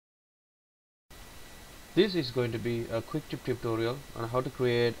This is going to be a quick tip tutorial on how to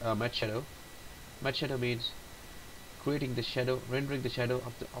create a matte shadow. Matte shadow means creating the shadow, rendering the shadow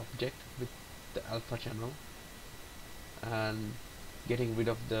of the object with the alpha channel and getting rid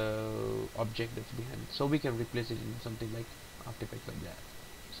of the object that's behind, so we can replace it in something like After Effects like that.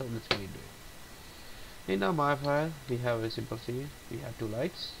 So let's get into it. In our Maya file, we have a simple scene. We have two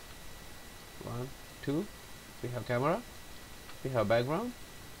lights, one, two. We have camera. We have background.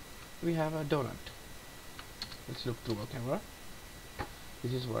 We have a donut. Let's look through our camera.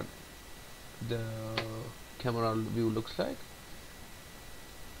 This is what the camera view looks like.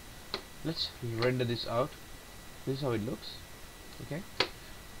 Let's render this out. This is how it looks. Okay,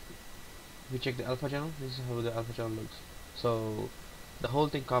 we check the alpha channel. This is how the alpha channel looks. So the whole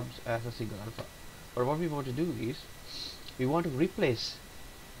thing comes as a single alpha. But what we want to do is we want to replace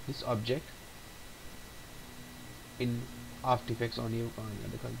this object in After Effects on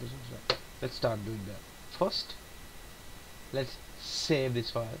the composition. Let's start doing that. First, let's save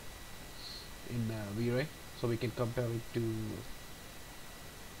this file in Vray so we can compare it to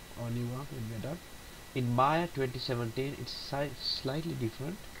our new one when we're done. In Maya 2017, it's slightly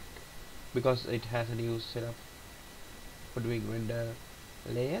different because it has a new setup for doing render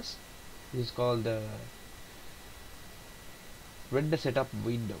layers. This is called the render setup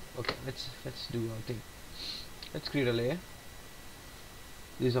window. Okay, let's do our thing. Let's create a layer.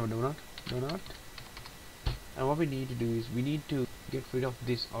 This is our donut, and what we need to do is we need to get rid of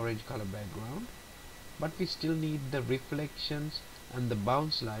this orange color background, but we still need the reflections and the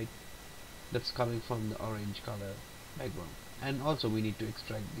bounce light that's coming from the orange color background, and also we need to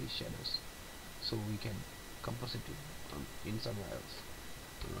extract these shadows so we can compose it in somewhere else.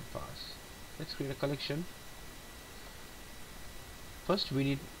 Do not pass. Let's create a collection. First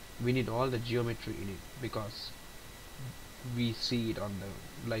we need all the geometry in it because we see it on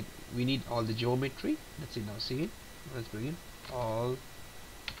the, like, we need all the geometry that's in our scene. Let's bring in all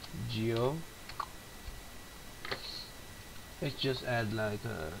geo. Let's just add like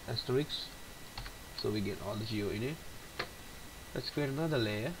a asterisk so we get all the geo in it. Let's create another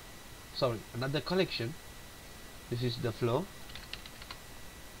layer, sorry, another collection. This is the flow.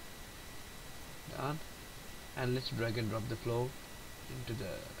 Done. And let's drag and drop the flow into the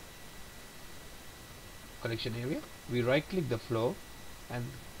collection area. We right click the flow and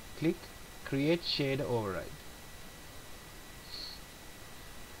click create shader override.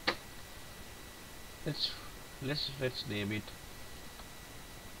 Let's name it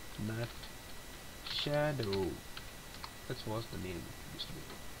matte shadow. That's what's the name used to be.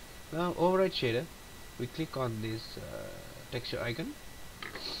 Now override shader, we click on this texture icon.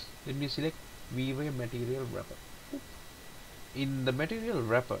 Then we select Vray material wrapper. In the material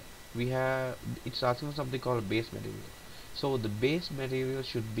wrapper, we have, it's asking for something called base material. So the base material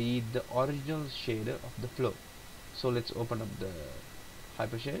should be the original shader of the flow. So let's open up the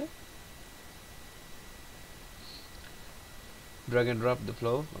Hypershader, drag and drop the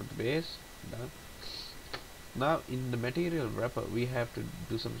flow onto base. Done. Now in the material wrapper we have to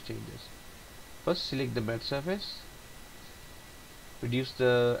do some changes. First, select the matte surface, reduce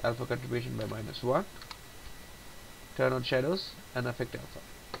the alpha contribution by -1, turn on shadows and affect alpha.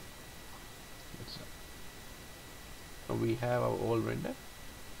 That's it. Now we have our old render.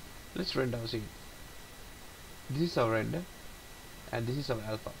 Let's render our scene. This is our render and this is our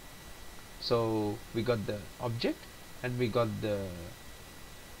alpha. So we got the object and we got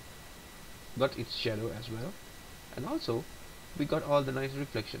its shadow as well, and also we got all the nice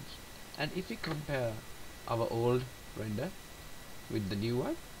reflections. And if we compare our old render with the new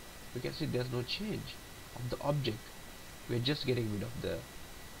one, we can see there's no change of the object. We're just getting rid of the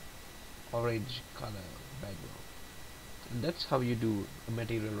orange color background. And that's how you do a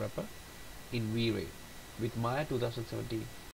material wrapper in Vray with Maya 2017.